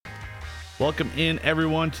Welcome in,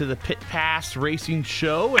 everyone, to the Pit Pass Racing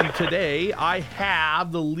Show. And today I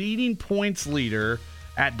have the leading points leader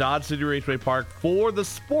at Dodge City Raceway Park for the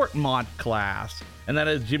Sport Mod class, and that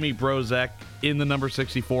is Jimmy Brozek in the number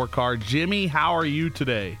 64 car. Jimmy, how are you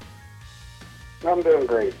today? I'm doing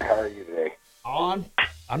great. How are you today?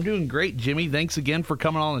 I'm doing great, Jimmy. Thanks again for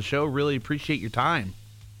coming on the show. Really appreciate your time.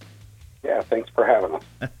 Yeah, thanks for having us.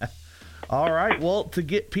 All right. Well, to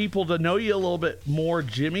get people to know you a little bit more,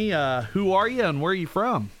 Jimmy, who are you and where are you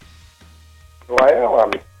from? Well,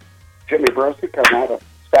 I'm Jimmy Brozek. I'm out of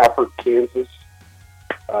Stafford, Kansas.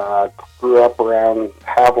 Grew up around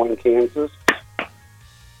Haviland, Kansas.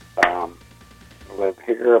 I live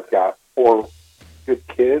here. I've got 4 good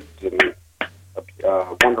kids and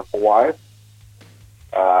a wonderful wife.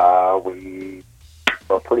 We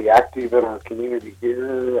are pretty active in our community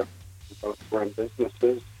here. We both run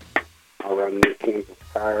businesses. I run New Kansas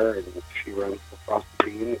Tire, and she runs the Frosted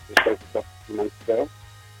Bean. It just opened up a few months ago.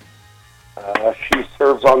 She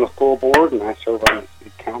serves on the school board, and I serve on the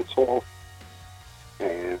city council.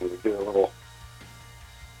 And we do a little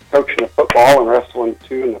coaching of football and wrestling,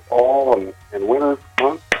 too, in the fall and winter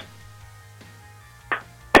months.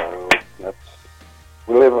 So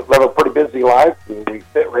we live a pretty busy life, and we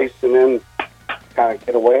fit racing in to kind of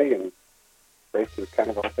get away, and racing is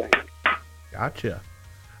kind of our thing. Gotcha.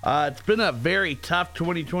 It's been a very tough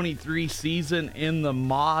 2023 season in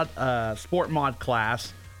the sport mod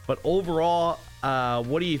class, but overall,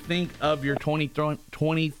 what do you think of your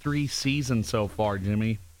 2023 season so far,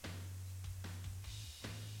 Jimmy?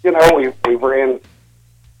 You know, we ran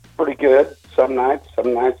pretty good some nights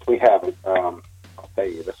we haven't. I'll tell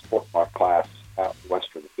you, the sport mod class out in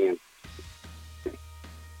western Kansas,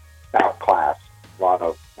 outclassed, a lot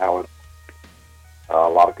of talent, a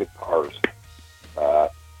lot of good cars.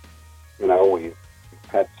 You know, we've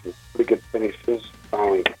had some pretty good finishes.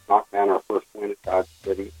 Finally knocked down our first win at Dodge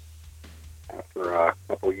City after a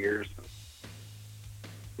couple of years.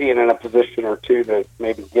 Being in a position or two to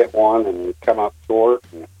maybe get one and come up short.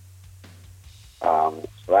 And, so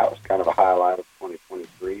that was kind of a highlight of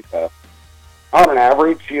 2023. But on an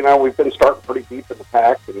average, you know, we've been starting pretty deep in the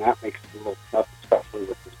pack, and that makes it a little tough, especially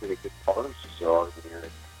with as many good cars as there are in the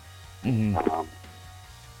area. Mm-hmm.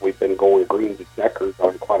 We've been going green to checkers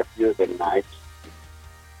on quite a few of them nights.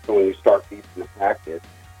 So when you start deep in the pack,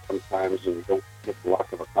 sometimes when you don't get the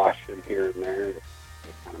luck of a caution here and there, it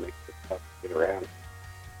kind of makes it tough to get around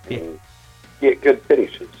and get good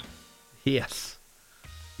finishes. Yes,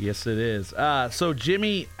 it is. So,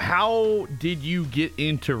 Jimmy, how did you get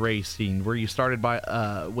into racing? Were you started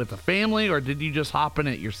with a family, or did you just hop in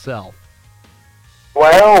it yourself?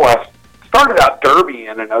 Well, I started out derby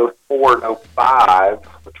in 04 and 05,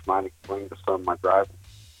 which might explain to some of my driving.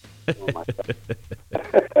 I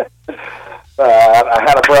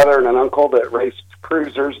had a brother and an uncle that raced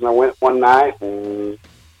cruisers, and I went one night and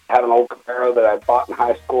had an old Camaro that I bought in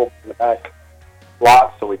high school in the back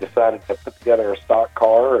lot, so we decided to put together a stock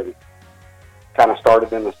car and kind of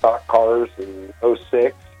started in the stock cars in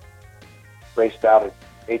 06, raced out at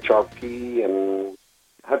HRP and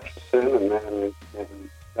Hutchinson, and then in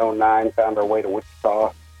 09 found our way to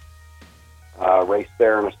Wichita, raced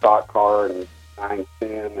there in a stock car in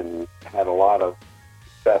 9-10 and had a lot of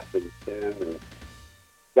success in 10 and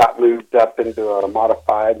got moved up into a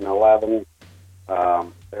modified in 11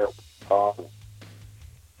 there at Wichita,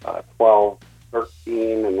 12,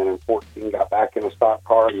 13, and then in 14 got back in a stock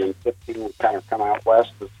car, and then 15 we kind of come out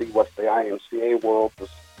west to see what the IMCA world was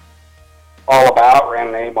all about. Ran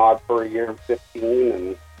an A-mod for a year in 15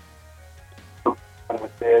 and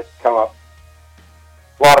with it, come up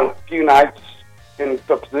a few nights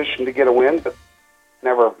into a position to get a win, but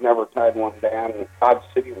never tied one down. And Dodge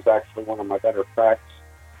City was actually one of my better tracks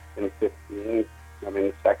in 15. I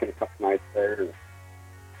mean, second a couple nights there.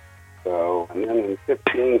 So, and then in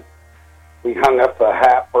 15, we hung up the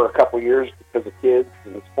hat for a couple years because of kids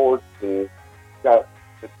and sports, and got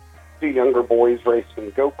the 2 younger boys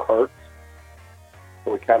racing go-karts.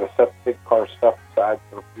 So we kind of set the big car stuff aside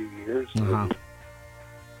for a few years. Uh-huh.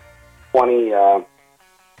 20,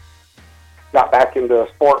 got back into a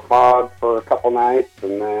sport mod for a couple nights,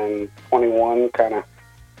 and then 21 kind of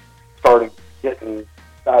started getting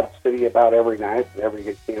Dodge City about every night and every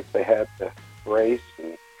good chance they had to race.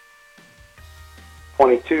 And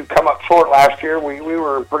 22 come up short last year. We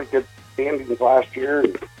were in pretty good standings last year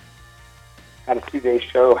and had a 2-day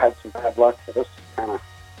show, had some bad luck for us, kind of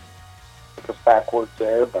took us backwards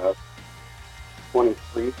there, but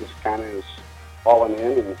 23 just kind of is falling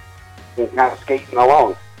in and kind of skating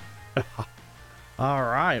along. All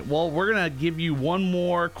right. Well, we're going to give you one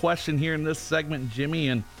more question here in this segment, Jimmy,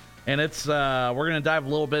 and And it's we're going to dive a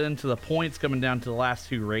little bit into the points coming down to the last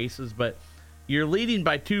two races, but you're leading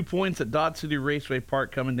by 2 points at Dodge City Raceway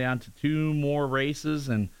Park coming down to two more races,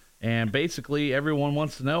 and basically everyone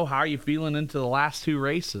wants to know, how are you feeling into the last two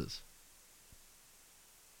races?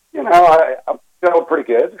 You know, I'm feeling pretty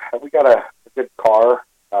good. We got a good car.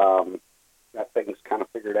 Got things kind of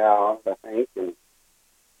figured out, I think, and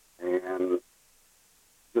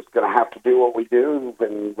just going to have to do what we do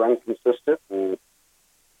and run consistent, and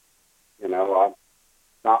you know, I'm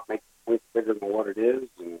not making points bigger than what it is,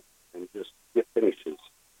 and just get finishes.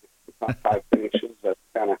 It's not 5 finishes. That's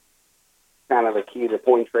kind of the key to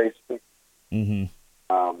points racing. Mm-hmm.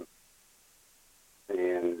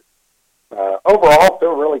 And overall, I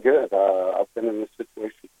feel really good. I've been in this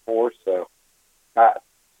situation before, so got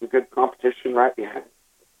some good competition right behind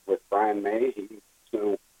with Brian May. He's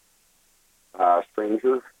no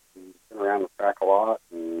stranger. He's been around the track a lot,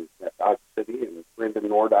 and at Dodge City, and Brendan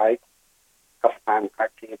Nordyke, couple-time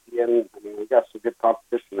track champion. I mean, we got some good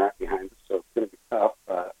competition right behind us, so it's going to be tough,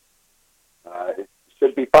 but it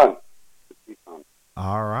should be fun.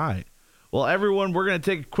 All right. Well, everyone, we're going to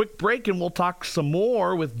take a quick break, and we'll talk some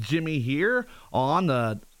more with Jimmy here on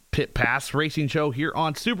the Pit Pass Racing Show here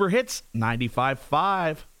on Super Hits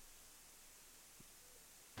 95.5.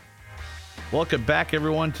 Welcome back,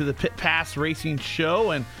 everyone, to the Pit Pass Racing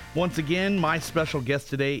Show. And once again, my special guest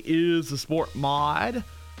today is the Sport Mod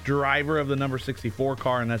driver of the number 64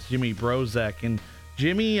 car, and that's Jimmy Brozek. And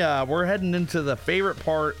Jimmy, we're heading into the favorite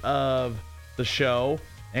part of the show,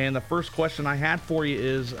 and the first question I had for you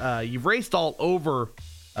is, you've raced all over,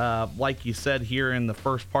 like you said here in the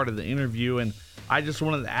first part of the interview, and I just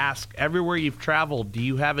wanted to ask, everywhere you've traveled, do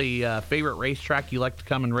you have a favorite racetrack you like to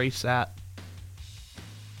come and race at?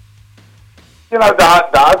 You know,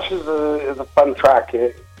 Dodge is a fun track.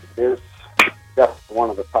 It is definitely one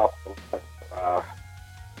of the top.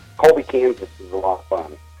 Colby, Kansas is a lot of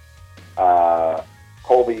fun.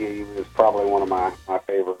 Colby is probably one of my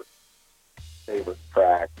favorite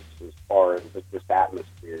tracks as far as just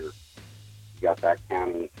atmosphere. You got that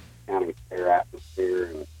county fair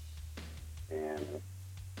atmosphere, and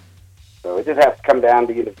so it just has to come down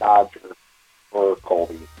to either Dodge or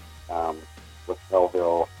Colby, with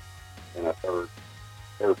Belleville in a third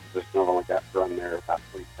position. I've only got to run there about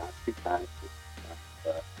 2 times.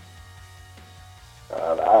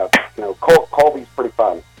 You know, Colby's pretty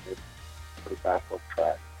fun. It's a pretty fast little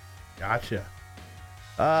track. Gotcha.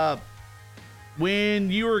 When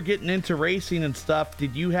you were getting into racing and stuff,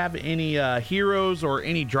 did you have any heroes or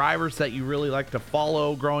any drivers that you really like to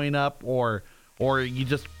follow growing up, or you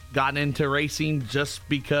just got into racing just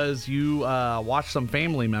because you watched some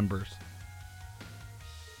family members?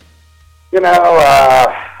 You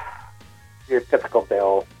know, your typical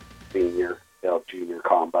Dale Senior, Dale Junior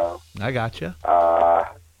combo. I gotcha.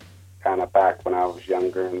 Kind of back when I was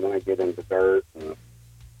younger, and then I get into dirt, and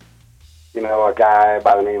you know, a guy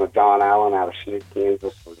by the name of John Allen out of Chinook,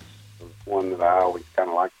 Kansas was one that I always kind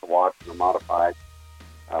of liked to watch in a modified.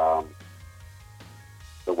 So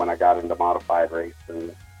when I got into modified racing,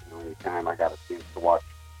 you know, anytime I got a chance to watch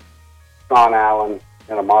John Allen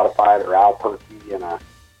in a modified, or Al Perkey in a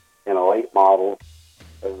late model,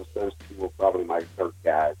 those two were probably my third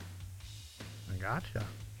guys. I gotcha.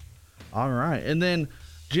 All right. And then,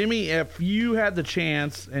 Jimmy, if you had the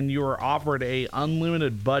chance and you were offered a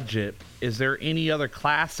unlimited budget, is there any other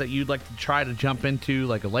class that you'd like to try to jump into,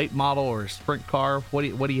 like a late model or a sprint car? What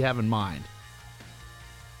do you have in mind?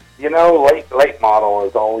 You know, late model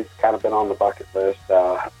has always kind of been on the bucket list.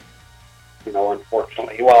 You know,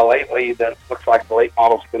 unfortunately, well, lately, that looks like the late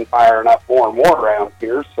model's been firing up more and more around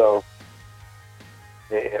here, so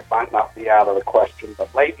it might not be out of the question.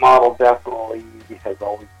 But late model definitely has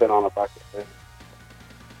always been on the bucket list.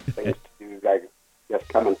 Things to do, I guess,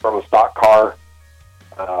 coming from a stock car,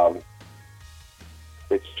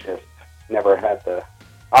 it's just never had the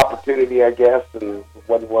opportunity, I guess, and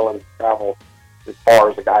wasn't willing to travel as far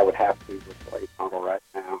as a guy would have to with the late model right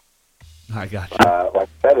now. I got you. Like I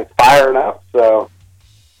said, it's firing up, so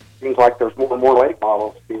it seems like there's more and more late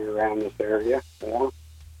models here around this area.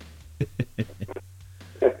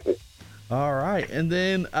 All right, and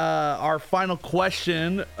then our final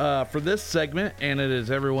question for this segment, and it is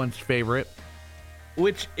everyone's favorite,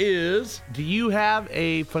 which is, do you have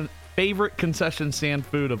a favorite concession stand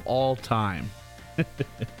food of all time?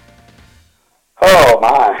 Oh,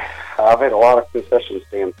 my. I've had a lot of concession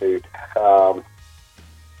stand food.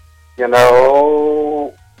 You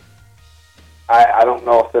know, I don't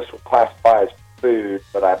know if this would classify as food,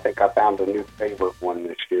 but I think I found a new favorite one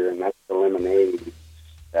this year, and that's the lemonade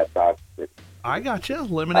at Dodge City. I got you.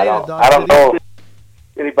 Lemonade at Dodge City. I don't know.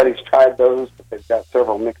 anybody's tried those, but they've got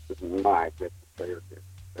several mixes in my goodness, they're good.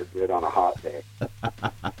 They're good on a hot day.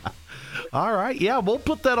 All right. Yeah, we'll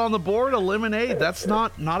put that on the board. A lemonade. That's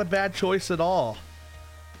not a bad choice at all.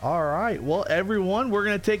 All right. Well, everyone, we're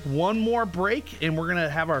going to take one more break, and we're going to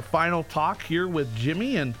have our final talk here with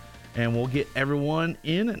Jimmy, and we'll get everyone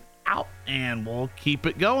in and out, and we'll keep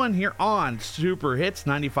it going here on Super Hits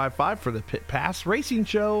 95.5 for the Pit Pass Racing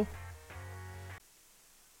Show.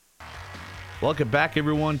 Welcome back,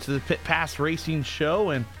 everyone, to the Pit Pass Racing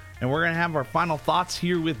Show, and we're going to have our final thoughts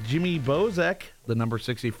here with Jimmy Brozek, the number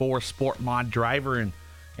 64 Sport Mod driver, and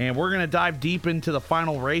we're going to dive deep into the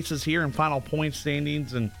final races here and final point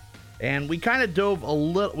standings, and we kind of dove a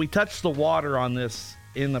little, we touched the water on this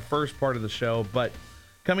in the first part of the show, but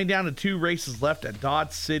coming down to 2 races left at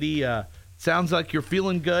Dodge City, sounds like you're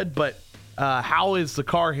feeling good, but how is the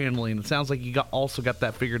car handling? It sounds like you also got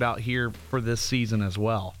that figured out here for this season as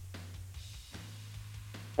well.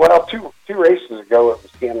 Well, two races ago, it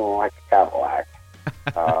was handling like a Cadillac.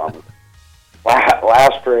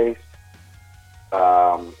 Last race,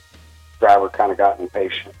 driver kind of got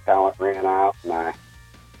impatient. Talent ran out, and I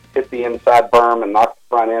hit the inside berm and knocked the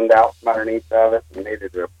front end out from underneath of it, and made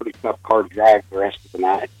it a pretty tough car to drag the rest of the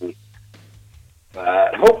night. And,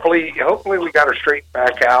 hopefully we got her straight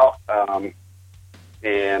back out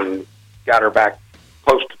and got her back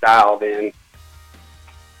close to dialed in.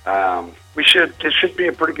 It should be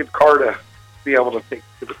a pretty good car to be able to take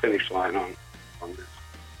to the finish line on this.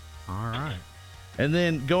 All right. And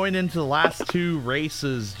then going into the last 2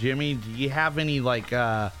 races, Jimmy, do you have any,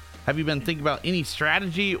 have you been thinking about any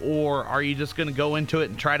strategy, or are you just going to go into it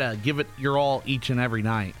and try to give it your all each and every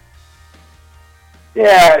night?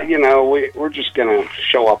 Yeah, we're just going to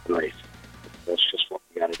show up and race. That's just what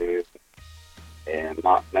we got to do. And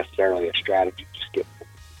not necessarily a strategy, just get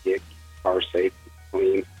the car safe and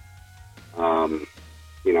clean.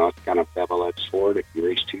 It's kind of double-edged sword. If you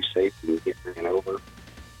race too safe, you get ran over.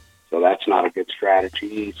 So that's not a good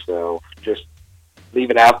strategy. So just leave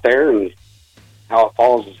it out there, and how it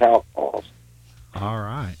falls is how it falls. All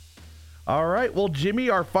right. Well, Jimmy,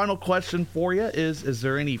 our final question for you is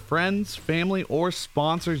there any friends, family, or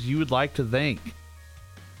sponsors you would like to thank?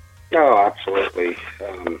 Oh, absolutely.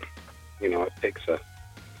 It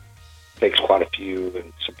takes quite a few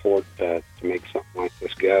and support to make something like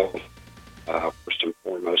this go. First and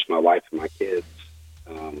foremost, my wife and my kids.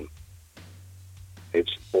 They've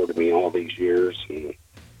supported me all these years, and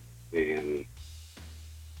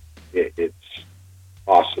it's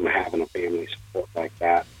awesome having a family support like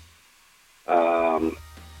that.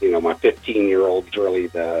 My 15-year-old's really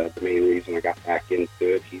the main reason I got back into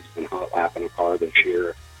it. He's been hot lapping a car this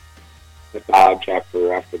year at Dodge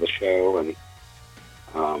after the show, and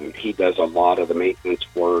he does a lot of the maintenance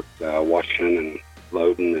work, washing and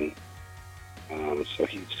loading, and so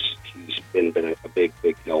he's been a big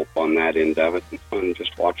help on that end of it. It's fun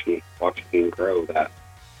just watching him grow that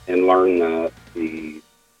and learn the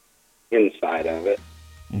inside of it.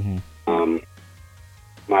 Mm-hmm.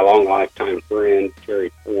 My long lifetime friend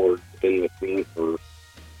Terry Ford has been with me since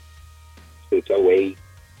 2008,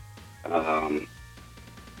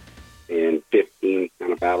 and 15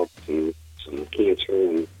 kind of battled some cancer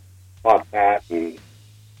and fought that, and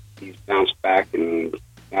he's bounced back in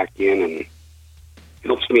and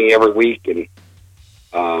helps me every week, and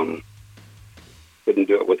couldn't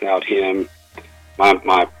do it without him.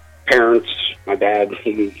 My parents, my dad,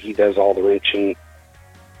 he does all the wrenching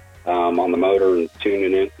on the motor and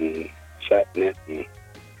tuning it and setting it,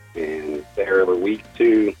 and there every week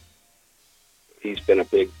too. He's been a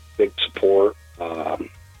big support.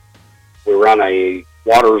 We run a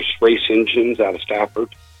Waters Race Engines out of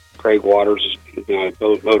Stafford. Craig Waters has been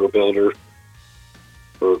a motor builder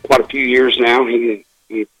for quite a few years now. He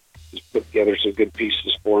has put together some good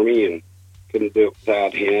pieces for me, and couldn't do it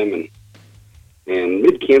without him. And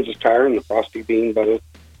Mid-Kansas Tire and the Frosty Bean both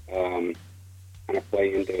kind of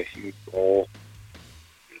play into a huge role.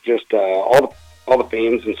 Just all the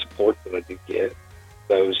fans and support that I do get,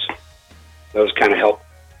 those kind of help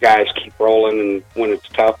guys keep rolling, and when it's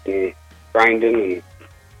tough and grinding, and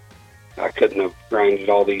I couldn't have grinded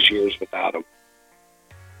all these years without them.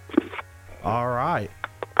 All right.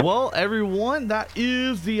 Well, everyone, that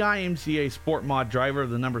is the IMCA Sport Mod driver of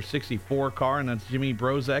the number 64 car, and that's Jimmy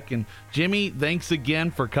Brozek. And Jimmy, thanks again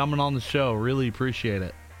for coming on the show. Really appreciate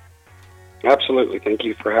it. Absolutely. Thank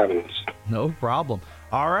you for having us. No problem.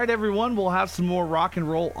 All right, everyone, we'll have some more rock and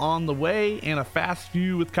roll on the way and a fast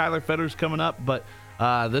few with Kyler Fetters coming up. But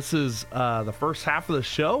this is the first half of the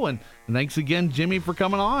show, and thanks again, Jimmy, for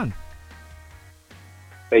coming on.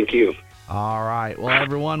 Thank you. All right. Well,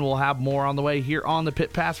 everyone, we'll have more on the way here on the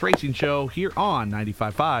Pit Pass Racing Show here on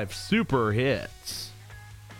 95.5 Super Hits.